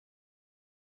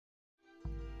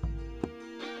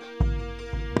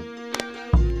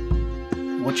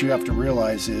What you have to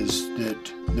realize is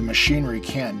that the machinery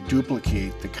can't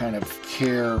duplicate the kind of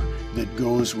care that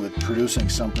goes with producing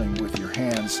something with your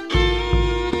hands.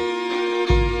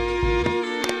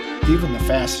 Even the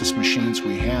fastest machines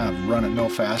we have run at no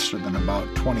faster than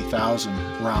about 20,000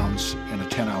 rounds in a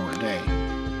 10-hour day.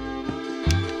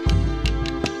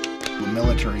 The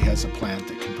military has a plant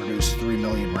that can produce 3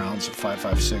 million rounds of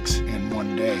 5.56 in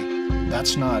one day.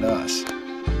 That's not us.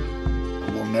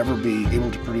 We'll never be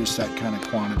able to produce that kind of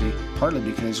quantity, partly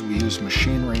because we use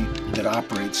machinery that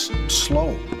operates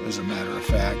slow, as a matter of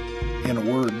fact. In a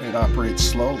word, it operates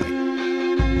slowly.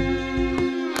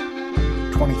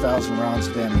 20,000 rounds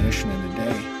of ammunition in a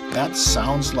day. That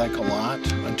sounds like a lot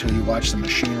until you watch the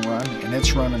machine run, and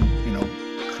it's running, you know,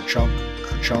 ker-chunk,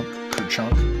 ker-chunk,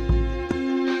 ker-chunk.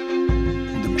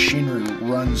 The machinery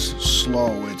runs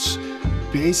slow. It's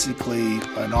basically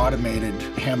an automated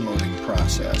hand loading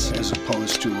process as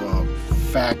opposed to a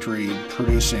factory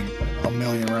producing 1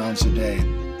 million rounds a day.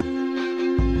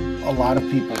 A lot of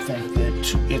people think that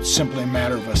it's simply a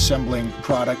matter of assembling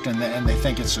product and they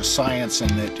think it's a science,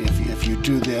 and that if you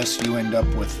do this, you end up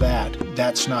with that.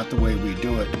 That's not the way we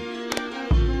do it.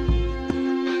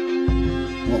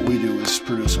 What we do is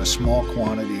produce a small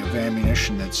quantity of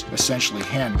ammunition that's essentially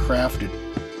handcrafted.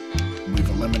 We've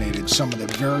eliminated some of the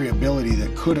variability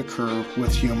that could occur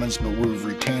with humans, but we've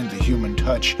retained the human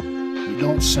touch. We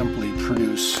don't simply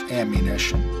produce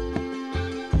ammunition.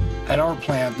 At our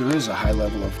plant, there is a high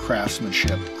level of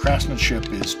craftsmanship.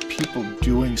 Craftsmanship is people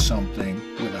doing something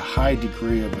with a high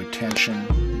degree of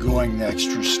attention, going the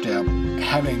extra step,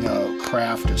 having a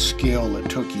craft, a skill that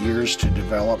took years to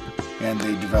develop, and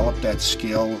they developed that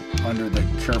skill under the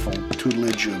careful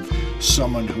tutelage of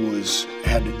someone who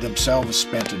had themselves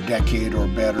spent a decade or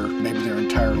better, maybe their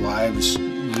entire lives,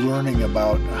 learning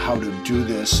about how to do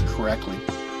this correctly.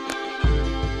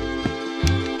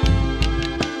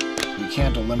 We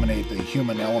can't eliminate the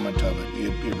human element of it.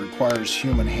 It requires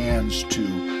human hands to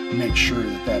make sure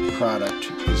that that product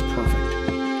is perfect.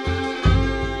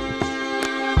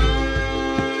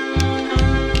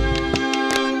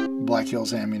 Black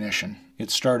Hills Ammunition.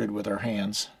 It started with our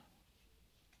hands.